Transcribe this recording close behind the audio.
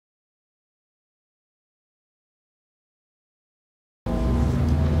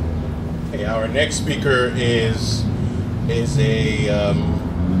our next speaker is a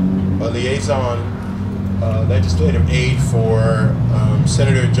liaison legislative aide for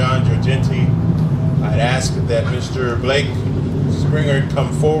Senator John Giorgenti. I'd ask that Mr. Blake Springarn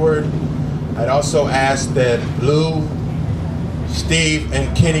come forward. I'd also ask that Lou, Steve,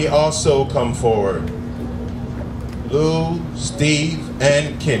 and Kenny also come forward. Lou, Steve,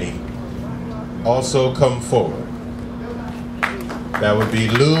 and Kenny also come forward. That would be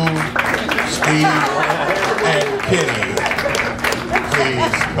Lou, Steve, and Kenny.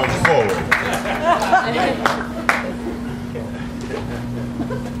 Please come forward.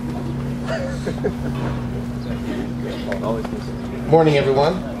 Morning,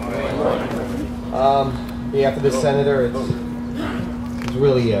 everyone. On behalf of the Senator, it's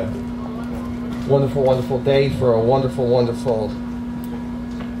really a wonderful, wonderful day for a wonderful, wonderful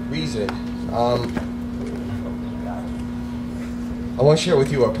reason. I want to share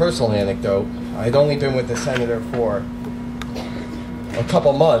with you a personal anecdote. I'd only been with the Senator for a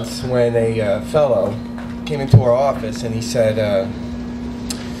couple months when a fellow came into our office and he said,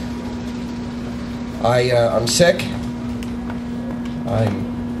 I'm sick. I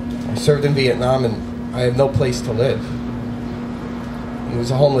served in Vietnam and I have no place to live. He was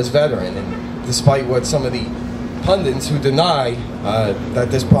a homeless veteran, and despite what some of the pundits who deny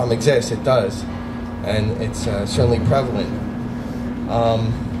that this problem exists, it does, and it's certainly prevalent.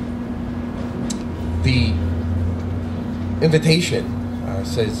 The invitation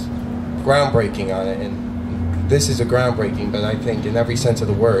says groundbreaking on it, and this is a groundbreaking, but I think in every sense of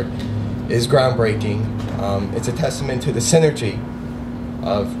the word is groundbreaking. It's a testament to the synergy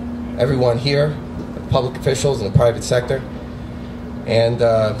of everyone here, the public officials and the private sector, and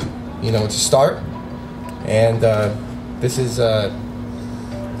it's a start. And this is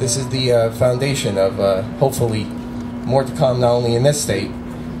the foundation of hopefully more to come, not only in this state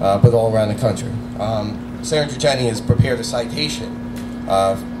but all around the country. Senator Giorgenti has prepared a citation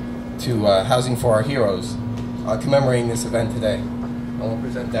to Housing for Our Heroes, commemorating this event today. I will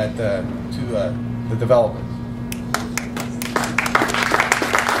present that to the developers.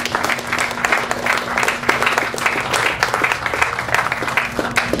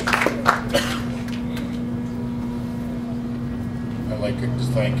 I'd like to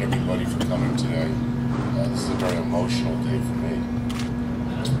just thank everybody for coming today. This is a very emotional day for me.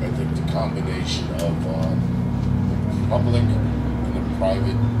 I think the combination of the public and the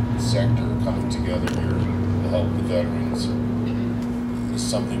private sector coming together here to help the veterans is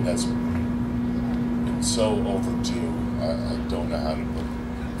something that's been so overdue. I don't know how to put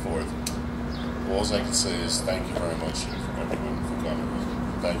forth. All I can say is thank you very much for everyone for coming.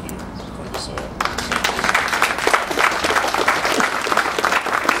 Thank you for this.